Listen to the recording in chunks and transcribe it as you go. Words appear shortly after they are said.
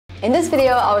In this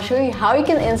video, I'll show you how you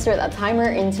can insert a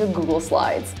timer into Google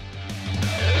Slides.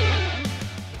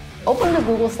 Open the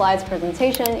Google Slides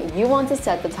presentation you want to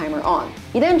set the timer on.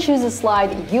 You then choose the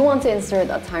slide you want to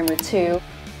insert a timer to.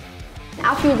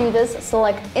 After you do this,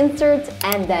 select Insert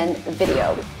and then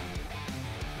Video.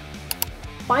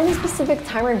 Find a specific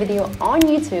timer video on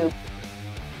YouTube.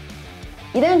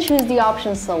 You then choose the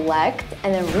option Select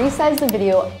and then resize the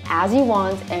video as you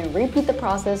want and repeat the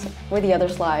process for the other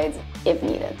slides if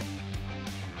needed.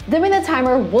 The minute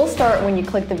timer will start when you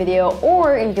click the video,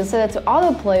 or you can set it to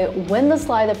autoplay when the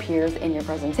slide appears in your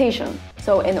presentation.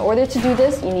 So in order to do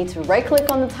this, you need to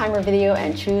right-click on the timer video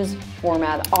and choose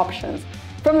Format Options.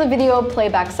 From the video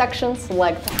playback section,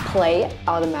 select Play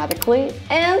Automatically,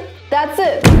 and that's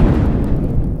it!